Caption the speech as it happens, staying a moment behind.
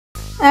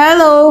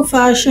Hello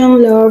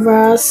fashion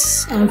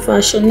lovers and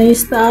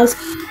fashionistas,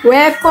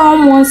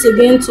 welcome once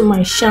again to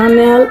my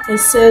channel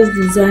SS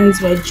Designs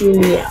by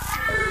Julia.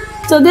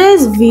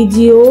 Today's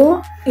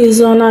video is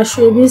on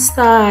Asoebi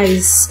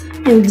styles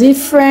in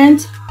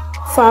different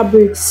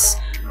fabrics.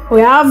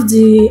 We have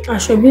the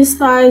Asoebi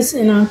styles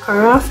in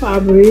Ankara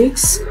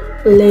fabrics,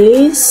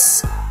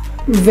 lace,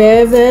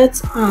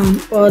 velvet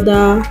and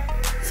other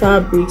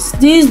fabrics.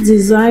 These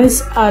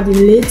designs are the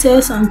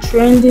latest and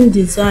trending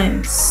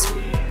designs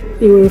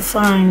you will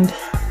find.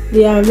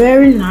 They are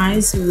very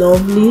nice,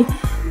 lovely,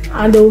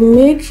 and they will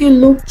make you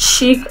look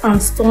chic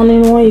and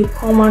stunning when you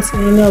come out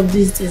in any of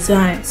these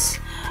designs.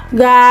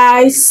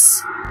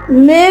 Guys,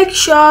 make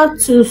sure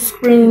to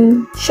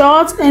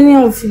screenshot any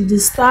of the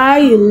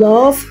style you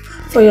love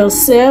for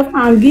yourself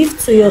and give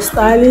to your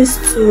stylist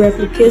to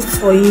replicate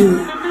for you.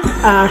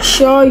 I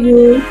assure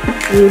you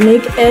will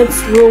make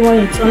heads roll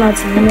when you turn out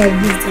in any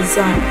of these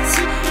designs.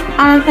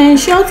 And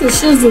ensure to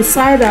choose the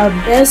side that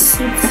best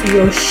suits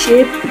your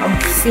shape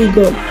and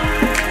figure,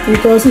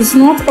 because it's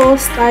not all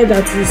style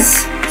that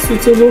is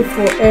suitable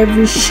for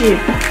every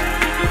shape.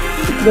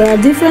 There are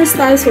different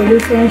styles for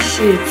different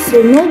shapes,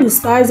 so know the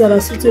styles that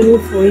are suitable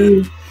for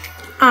you,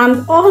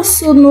 and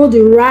also know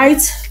the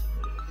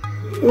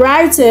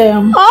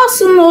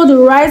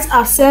right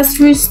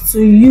accessories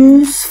to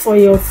use for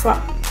your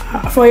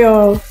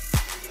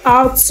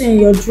outing,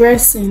 your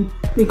dressing,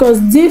 because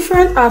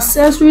different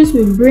accessories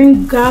will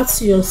bring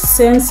out your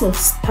sense of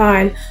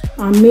style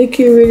and make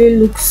you really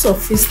look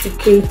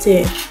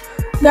sophisticated.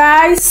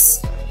 Guys,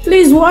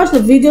 please watch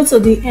the video to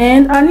the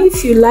end, and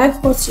if you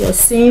like what you're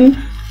seeing,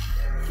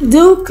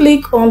 do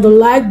click on the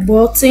like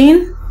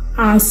button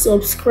and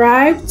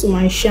subscribe to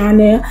my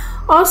channel.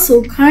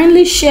 Also,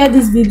 kindly share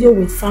this video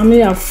with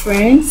family and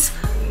friends.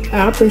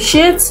 I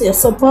appreciate your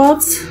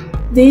support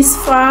this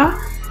far,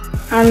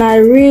 and I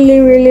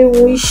really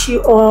wish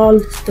you all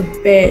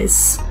the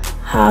best.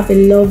 Have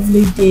a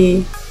lovely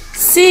day.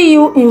 See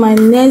you in my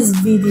next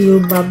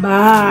video. Bye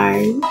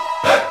bye.